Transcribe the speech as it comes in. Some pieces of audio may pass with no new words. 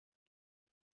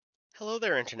Hello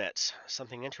there, internets.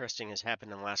 Something interesting has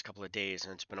happened in the last couple of days,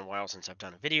 and it's been a while since I've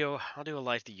done a video. I'll do a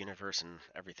Life, the Universe, and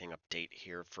everything update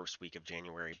here first week of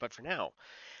January. But for now,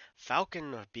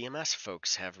 Falcon BMS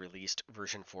folks have released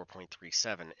version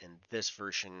 4.37, and this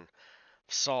version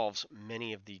solves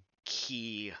many of the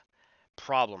key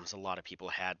problems a lot of people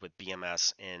had with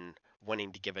BMS and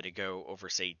wanting to give it a go over,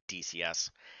 say, DCS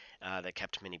that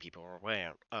kept many people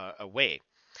away.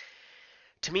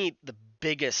 To me, the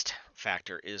biggest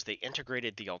factor is they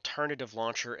integrated the alternative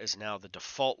launcher as now the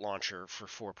default launcher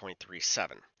for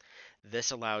 4.37.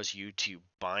 This allows you to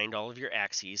bind all of your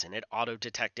axes, and it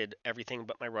auto-detected everything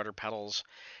but my rudder pedals,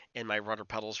 and my rudder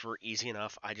pedals were easy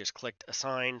enough. I just clicked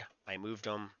assigned, I moved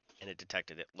them, and it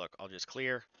detected it. Look, I'll just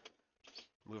clear,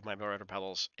 move my rudder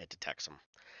pedals, it detects them.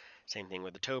 Same thing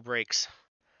with the toe brakes.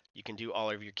 You can do all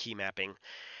of your key mapping.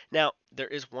 Now, there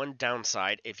is one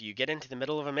downside. If you get into the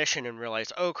middle of a mission and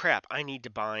realize, oh crap, I need to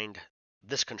bind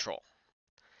this control.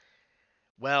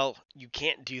 Well, you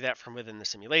can't do that from within the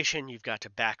simulation. You've got to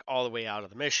back all the way out of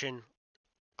the mission,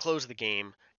 close the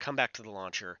game, come back to the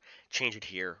launcher, change it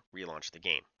here, relaunch the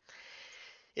game.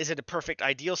 Is it a perfect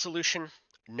ideal solution?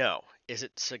 No. Is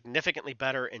it significantly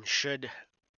better and should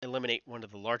eliminate one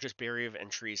of the largest barrier of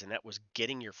entries, and that was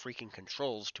getting your freaking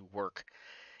controls to work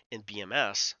in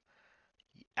BMS?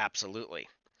 Absolutely.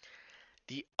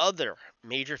 The other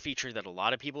major feature that a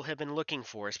lot of people have been looking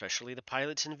for, especially the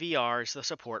pilots in VR, is the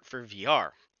support for VR.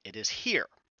 It is here.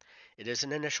 It is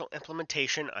an initial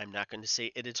implementation. I'm not going to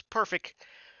say it is perfect,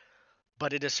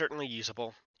 but it is certainly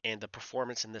usable, and the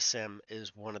performance in the sim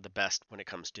is one of the best when it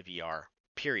comes to VR,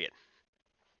 period.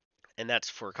 And that's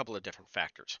for a couple of different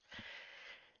factors.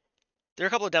 There are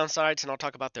a couple of downsides, and I'll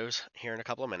talk about those here in a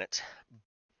couple of minutes.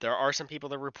 There are some people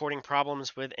that are reporting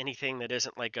problems with anything that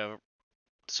isn't like a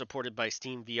supported by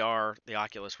Steam VR, the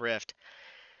Oculus Rift,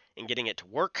 and getting it to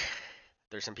work.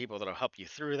 There's some people that'll help you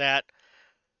through that.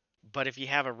 But if you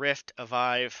have a Rift, a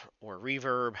Vive, or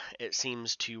Reverb, it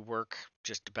seems to work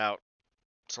just about,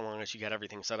 so long as you got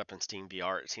everything set up in Steam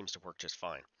VR, it seems to work just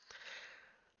fine.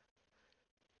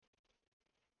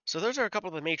 So those are a couple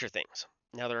of the major things.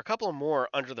 Now there are a couple more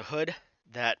under the hood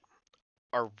that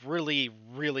are really,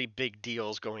 really big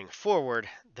deals going forward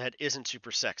that isn't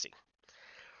super sexy.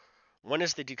 One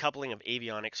is the decoupling of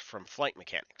avionics from flight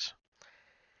mechanics.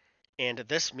 And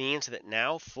this means that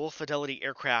now full fidelity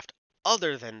aircraft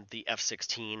other than the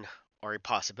F-16 are a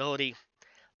possibility.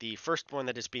 The first one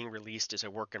that is being released is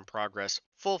a work in progress,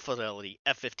 full fidelity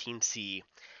F-15C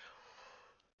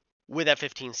with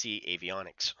F-15C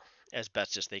avionics, as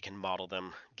best as they can model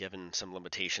them, given some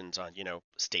limitations on,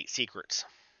 state secrets.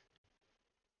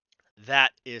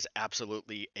 That is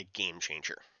absolutely a game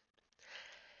changer.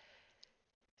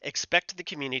 Expect the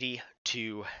community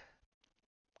to,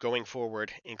 going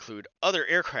forward, include other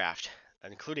aircraft,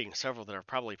 including several that are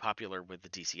probably popular with the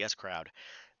DCS crowd,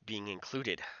 being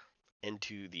included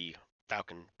into the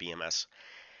Falcon BMS.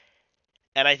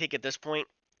 And I think at this point,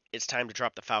 it's time to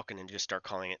drop the Falcon and just start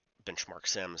calling it Benchmark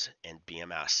Sims and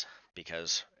BMS,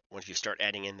 because once you start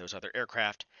adding in those other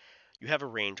aircraft, you have a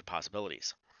range of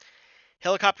possibilities.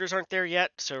 Helicopters aren't there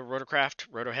yet, so rotorcraft,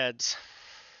 rotorheads,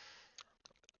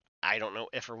 I don't know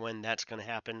if or when that's going to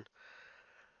happen.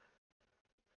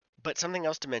 But something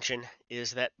else to mention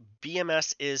is that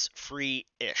BMS is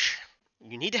free-ish.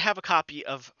 You need to have a copy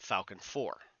of Falcon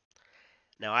 4.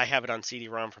 Now, I have it on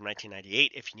CD-ROM from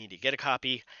 1998 if you need to get a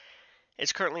copy.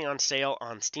 It's currently on sale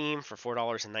on Steam for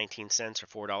 $4.19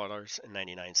 or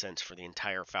 $4.99 for the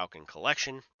entire Falcon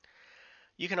collection.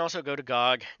 You can also go to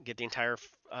GOG, get the entire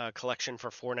collection for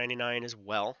 $4.99 as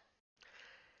well.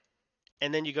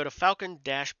 And then you go to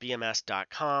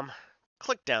falcon-bms.com,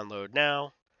 click download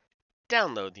now,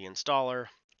 download the installer,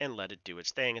 and let it do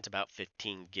its thing. It's about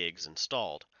 15 gigs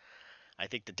installed. I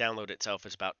think the download itself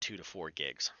is about 2 to 4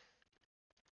 gigs.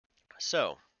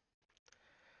 So,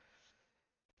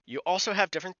 you also have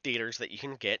different theaters that you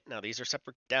can get. Now, these are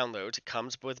separate downloads. It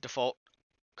comes with default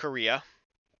Korea.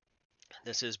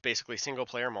 This is basically single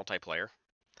player, multiplayer.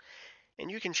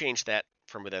 And you can change that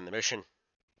from within the mission.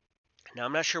 Now,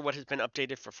 I'm not sure what has been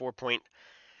updated for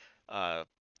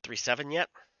 4.37 yet.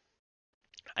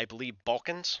 I believe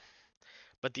Balkans.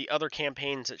 But the other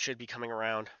campaigns that should be coming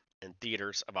around in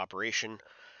theaters of operation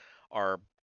are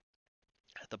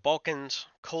the Balkans,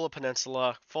 Kola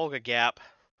Peninsula, Volga Gap,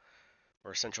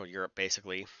 or Central Europe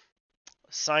basically,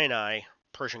 Sinai,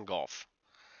 Persian Gulf.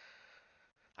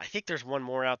 I think there's one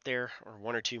more out there, or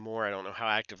one or two more. I don't know how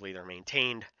actively they're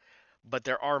maintained, but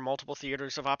there are multiple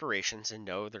theaters of operations, and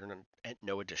no, they're at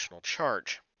no additional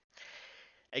charge.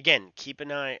 Again, keep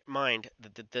in mind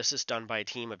that this is done by a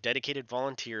team of dedicated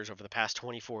volunteers over the past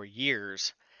 24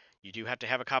 years You do have to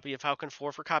have a copy of Falcon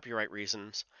 4 for copyright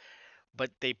reasons,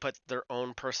 but they put their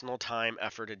own personal time,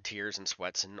 effort, and tears and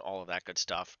sweats and all of that good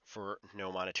stuff for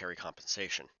no monetary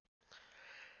compensation.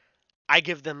 I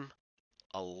give them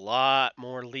a lot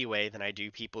more leeway than I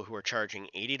do people who are charging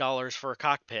 $80 for a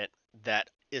cockpit that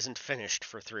isn't finished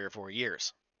for 3 or 4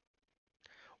 years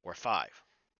or 5.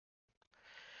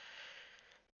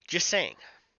 Just saying.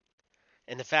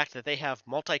 And the fact that they have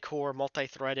multi-core,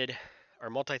 multi-threaded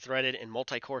and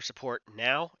multi-core support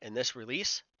now in this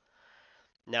release.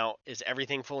 Now, is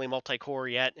everything fully multi-core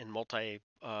yet and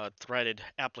multi-threaded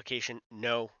application?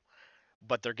 No,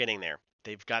 but they're getting there.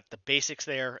 They've got the basics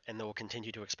there, and they will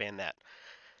continue to expand that.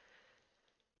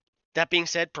 That being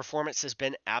said, performance has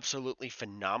been absolutely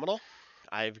phenomenal.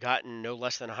 I've gotten no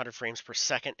less than 100 frames per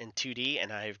second in 2D,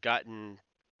 and I've gotten,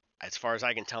 as far as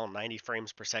I can tell, 90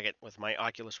 frames per second with my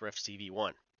Oculus Rift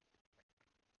CV1.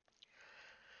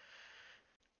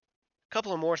 A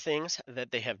couple of more things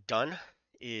that they have done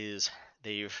is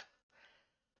they've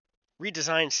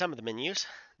redesigned some of the menus.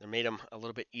 They made them a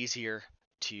little bit easier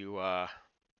to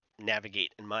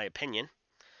navigate, in my opinion.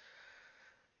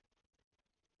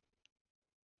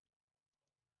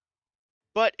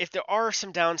 But if there are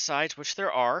some downsides, which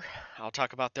there are, I'll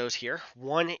talk about those here.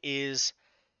 One is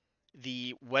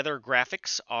the weather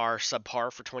graphics are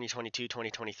subpar for 2022,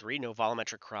 2023. No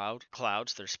volumetric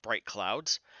clouds, they're sprite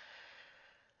clouds.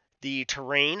 The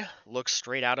terrain looks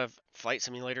straight out of Flight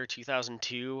Simulator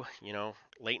 2002,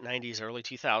 late 90s, early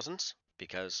 2000s,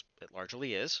 because it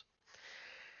largely is.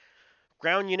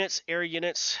 Ground units, air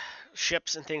units,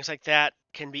 ships, and things like that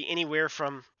can be anywhere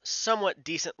from somewhat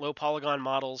decent low polygon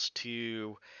models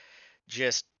to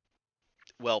just,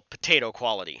 well, potato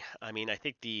quality. I mean, I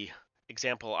think the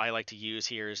example I like to use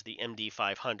here is the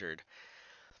MD500.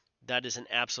 That is an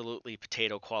absolutely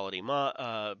potato quality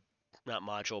not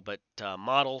module, but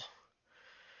model.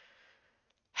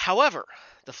 However,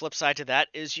 the flip side to that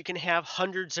is you can have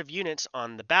hundreds of units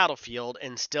on the battlefield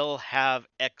and still have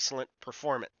excellent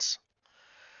performance.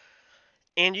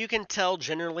 And you can tell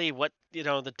generally what,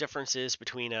 the difference is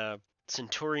between a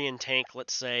Centurion tank,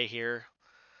 let's say here.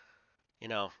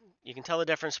 You can tell the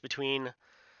difference between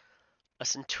a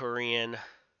Centurion,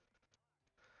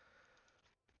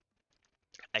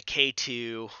 a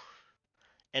K2,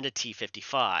 and a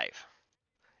T55,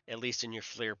 at least in your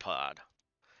FLIR pod,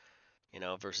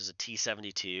 versus a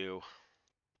T72,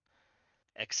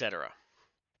 etc.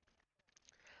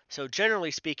 So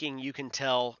generally speaking, you can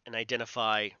tell and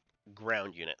identify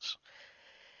ground units.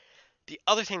 The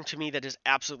other thing to me that is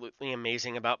absolutely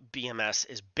amazing about BMS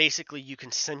is basically you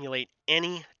can simulate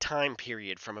any time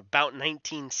period from about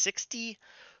 1960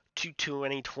 to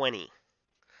 2020.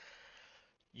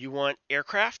 You want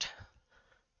aircraft?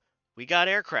 We got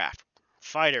aircraft.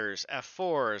 Fighters,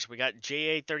 F4s, we got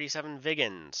JA-37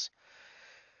 Viggens,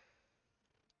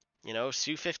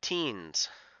 Su-15s,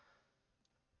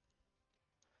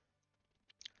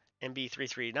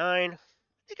 MB-339. I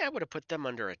think I would have put them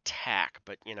under attack,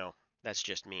 but, that's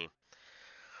just me.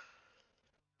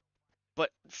 But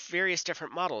various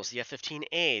different models, the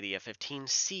F-15A, the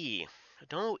F-15C,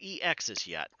 no EXs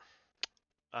yet.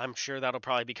 I'm sure that'll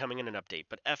probably be coming in an update,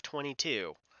 but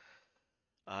F-22,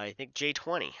 I think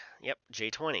J-20, yep,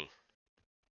 J-20.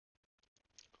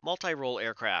 Multi-role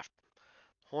aircraft,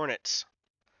 Hornets,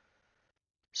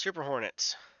 Super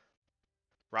Hornets,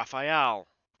 Rafale,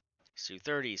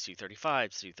 Su-30,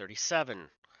 Su-35, Su-37,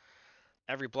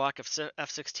 every block of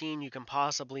F-16 you can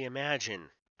possibly imagine.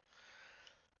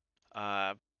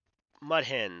 Mud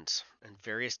Hens, and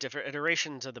various different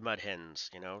iterations of the Mud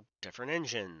Hens, different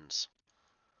engines.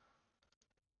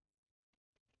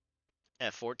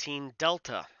 F-14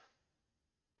 Delta,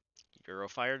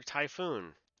 Eurofighter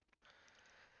Typhoon.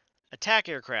 Attack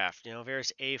aircraft,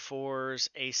 various A4s,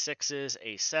 A6s,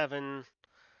 A7,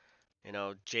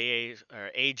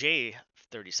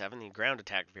 AJ-37, the ground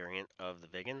attack variant of the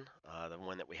Viggen, the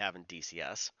one that we have in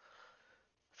DCS,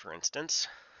 for instance.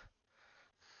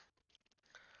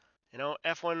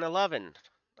 F-111.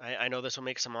 I know this will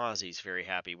make some Aussies very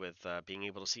happy with being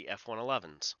able to see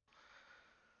F-111s.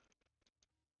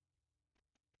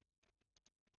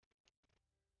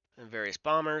 And various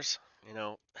bombers,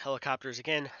 helicopters,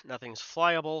 again, nothing's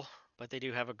flyable, but they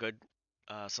do have a good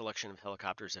selection of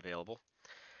helicopters available.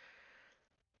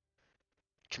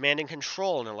 Command and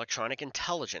control and electronic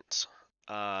intelligence.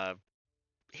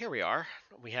 Here we are.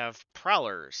 We have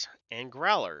prowlers and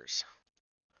growlers.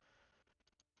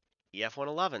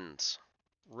 EF-111s,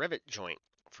 rivet joint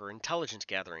for intelligence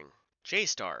gathering,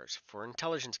 J-stars for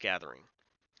intelligence gathering,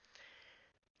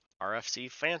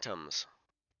 RFC Phantoms,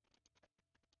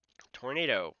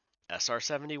 Tornado,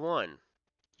 SR-71,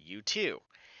 U-2,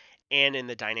 And in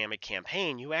the dynamic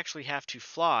campaign, you actually have to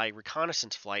fly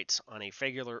reconnaissance flights on a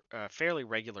fairly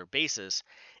regular basis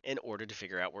in order to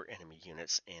figure out where enemy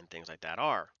units and things like that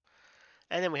are.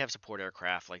 And then we have support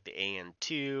aircraft like the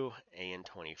AN-2,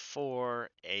 AN-24,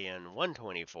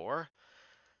 AN-124,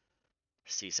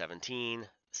 C-17,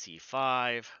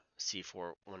 C-5,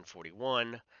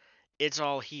 C-4-141. It's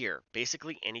all here.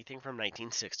 Basically anything from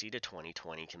 1960 to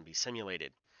 2020 can be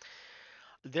simulated.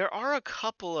 There are a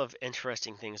couple of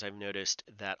interesting things I've noticed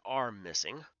that are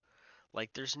missing. Like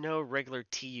there's no regular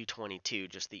Tu-22,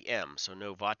 just the M, so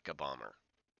no vodka bomber.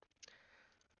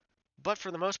 But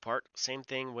for the most part, same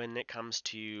thing when it comes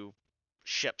to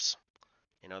ships.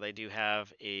 They do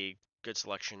have a good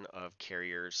selection of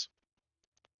carrier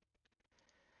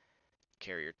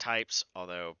types,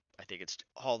 although I think it's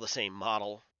all the same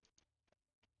model.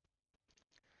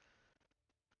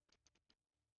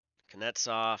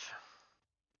 Kuznetsov,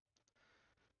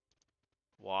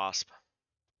 Wasp,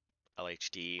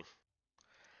 LHD.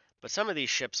 But some of these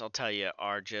ships, I'll tell you,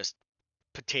 are just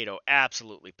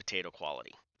absolutely potato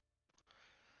quality.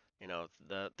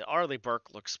 The Arleigh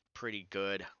Burke looks pretty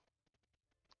good.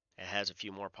 It has a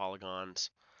few more polygons,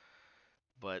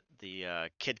 but the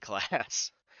Kid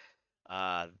class,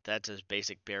 that's as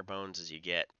basic bare bones as you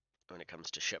get when it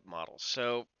comes to ship models.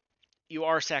 So you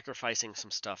are sacrificing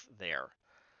some stuff there.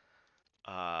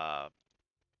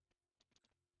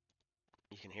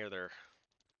 You can hear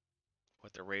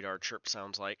what their radar chirp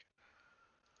sounds like.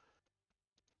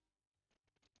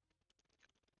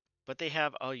 But they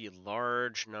have a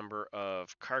large number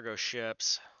of cargo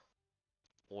ships,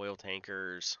 oil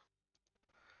tankers.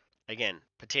 Again,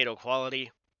 potato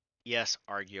quality, yes,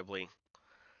 arguably.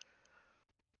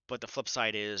 But the flip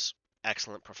side is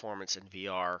excellent performance in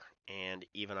VR, and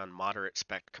even on moderate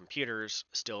spec computers,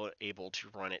 still able to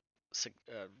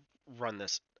run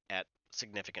this at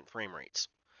significant frame rates.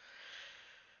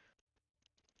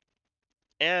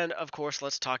 And of course,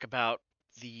 let's talk about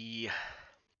the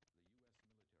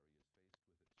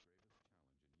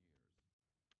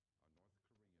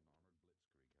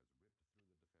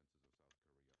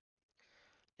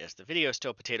yes, the video is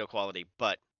still potato quality,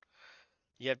 but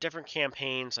you have different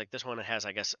campaigns. Like this one, it has,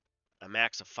 I guess, a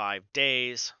max of 5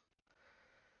 days.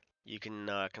 You can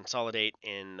consolidate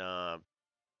in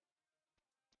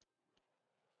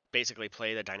basically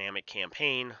play the dynamic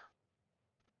campaign.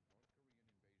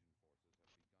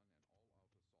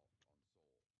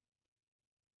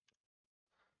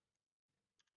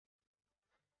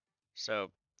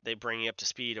 So they bring you up to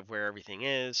speed of where everything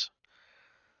is,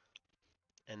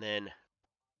 and then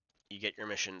you get your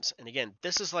missions. And again,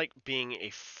 this is like being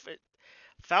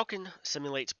Falcon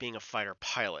simulates being a fighter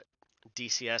pilot.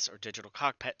 DCS, or Digital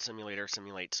Cockpit Simulator,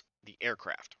 simulates the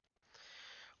aircraft.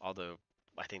 Although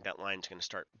I think that line's going to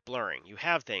start blurring. You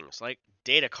have things like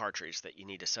data cartridge that you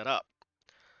need to set up,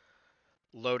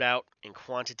 loadout and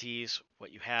quantities,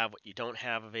 what you have, what you don't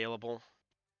have available.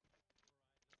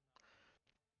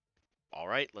 All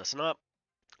right, listen up.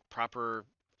 Proper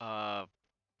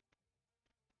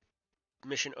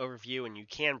mission overview, and you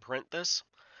can print this.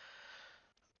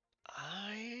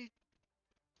 I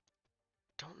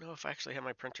don't know if I actually have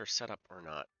my printer set up or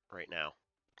not right now.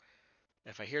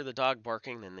 If I hear the dog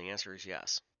barking, then the answer is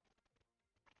yes.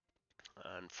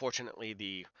 Unfortunately,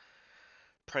 the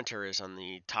printer is on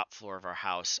the top floor of our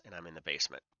house, and I'm in the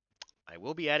basement. I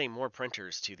will be adding more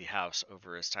printers to the house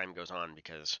over as time goes on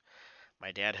because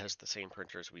my dad has the same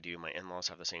printer as we do, my in-laws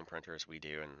have the same printer as we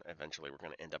do, and eventually we're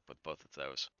going to end up with both of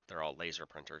those. They're all laser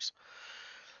printers.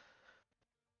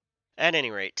 At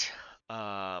any rate,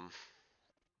 all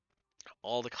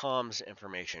the comms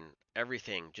information,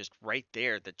 everything just right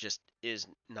there that just is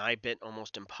nigh bit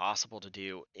almost impossible to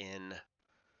do in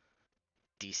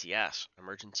DCS,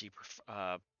 emergency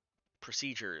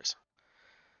procedures,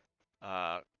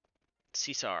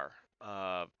 CSAR,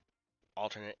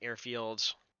 alternate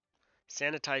airfields,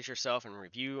 sanitize yourself and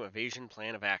review evasion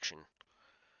plan of action.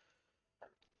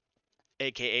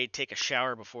 AKA take a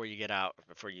shower before you get out,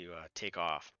 before you take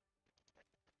off.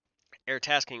 Air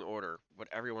tasking order, what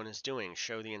everyone is doing,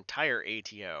 show the entire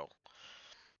ATO.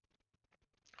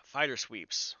 Fighter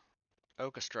sweeps,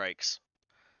 Oka strikes,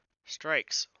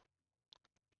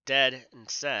 dead and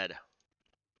said,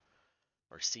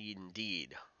 or seed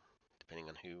indeed, depending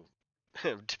on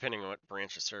depending on what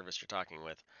branch of service you're talking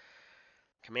with.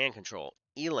 Command control,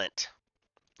 ELINT,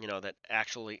 that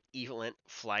actually ELINT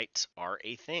flights are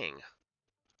a thing.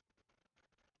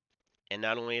 And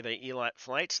not only are they ELINT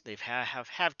flights, they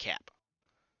have cap.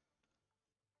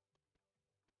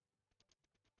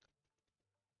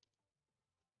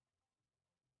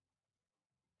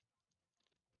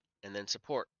 and then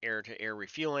support air-to-air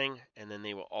refueling, and then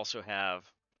they will also have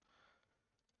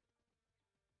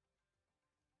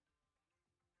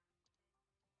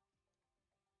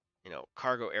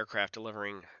cargo aircraft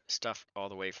delivering stuff all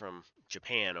the way from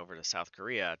Japan over to South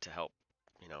Korea to help,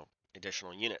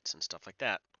 additional units and stuff like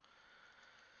that.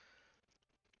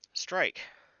 Strike.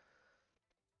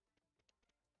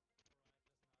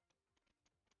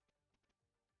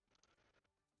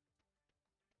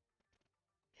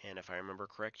 And if I remember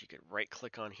correct, you could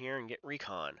right-click on here and get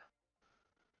recon.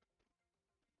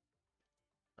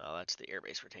 Oh, that's the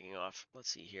airbase we're taking off. Let's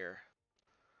see here.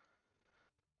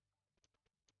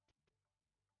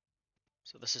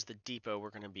 So this is the depot we're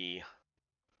going to be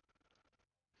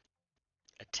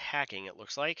attacking, it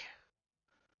looks like.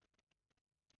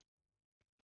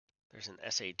 There's an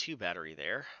SA-2 battery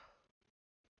there.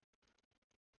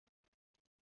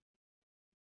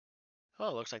 Oh,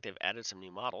 it looks like they've added some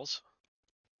new models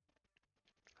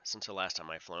since the last time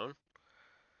I've flown.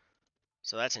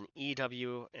 So that's an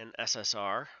EW and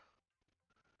SSR.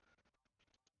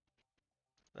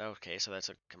 Okay, so that's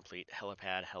a complete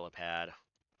helipad.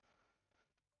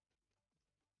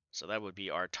 So that would be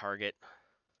our target.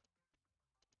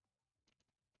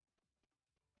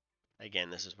 Again,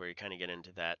 this is where you kind of get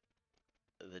into that.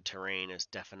 The terrain is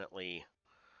definitely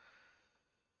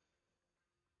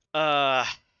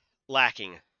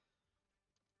lacking.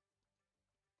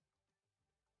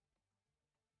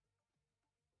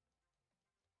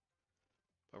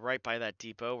 But right by that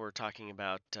depot, we're talking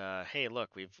about, hey, look,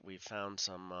 we've found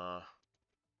some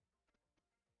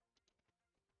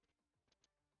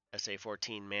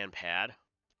SA-14 man-pad,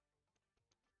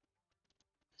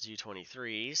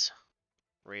 ZU-23s,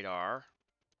 radar,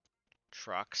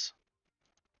 trucks,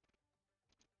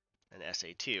 and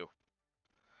SA-2.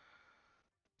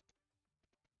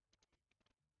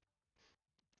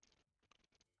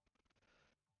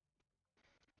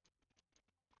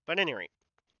 But at any rate,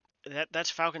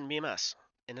 that's Falcon BMS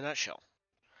in a nutshell.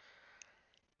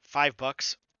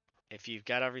 $5 if you've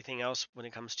got everything else when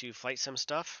it comes to flight sim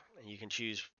stuff, and you can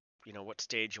choose, what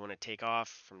stage you want to take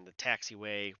off from the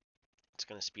taxiway. It's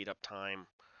going to speed up time.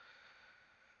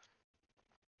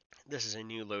 This is a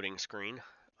new loading screen.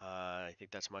 I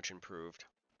think that's much improved.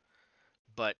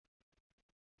 But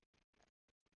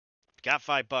got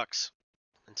 $5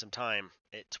 and some time.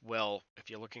 It's if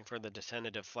you're looking for the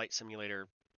definitive flight simulator,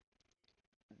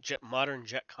 modern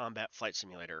jet combat flight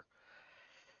simulator,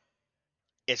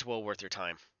 it's well worth your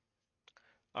time.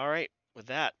 All right, with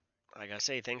that, I gotta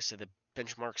say thanks to the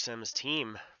Benchmark Sims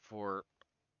team for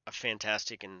a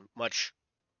fantastic and much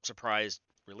surprised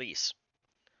release.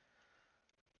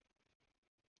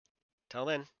 Till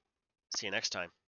then, see you next time.